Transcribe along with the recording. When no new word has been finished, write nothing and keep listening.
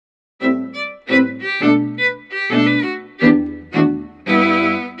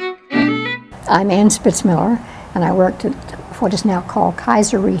I'm Ann Spitzmiller, and I worked at what is now called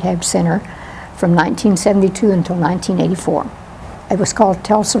Kaiser Rehab Center from 1972 until 1984. It was called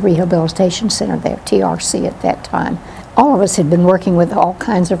Kaiser Rehabilitation Center, there, TRC at that time. All of us had been working with all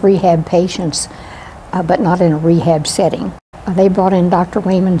kinds of rehab patients, but not in a rehab setting. They brought in Dr.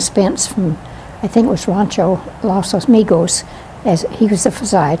 Wayman Spence from, I think it was Rancho Los Amigos, as he was the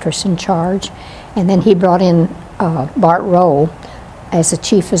physiatrist in charge, and then he brought in Bart Rowe as the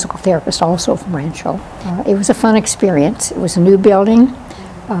chief physical therapist, also from Rancho. It was a fun experience. It was a new building.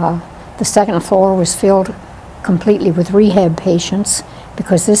 The second floor was filled completely with rehab patients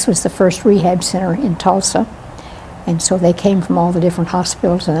because this was the first rehab center in Tulsa, and so they came from all the different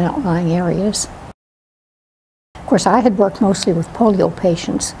hospitals and outlying areas. Of course, I had worked mostly with polio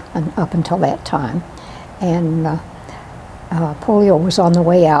patients up until that time, and polio was on the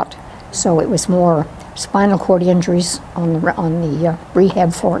way out, so it was more spinal cord injuries on the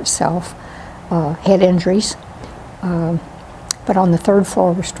rehab floor itself, head injuries, but on the third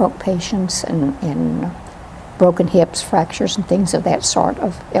floor were stroke patients and broken hips, fractures, and things of that sort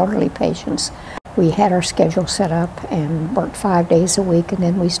of elderly patients. We had our schedule set up and worked 5 days a week, and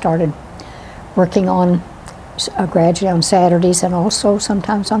then we started working on gradually on Saturdays and also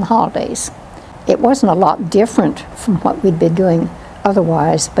sometimes on holidays. It wasn't a lot different from what we'd been doing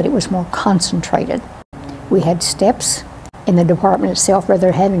otherwise, but it was more concentrated. We had steps in the department itself, rather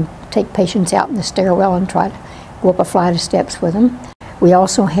than having to take patients out in the stairwell and try to go up a flight of steps with them. We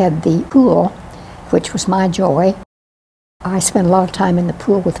also had the pool, which was my joy. I spent a lot of time in the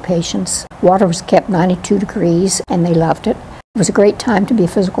pool with patients. Water was kept 92 degrees, and they loved it. It was a great time to be a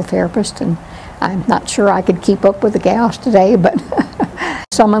physical therapist, and I'm not sure I could keep up with the gals today, but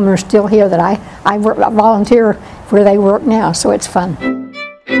some of them are still here that I volunteer where they work now, so it's fun.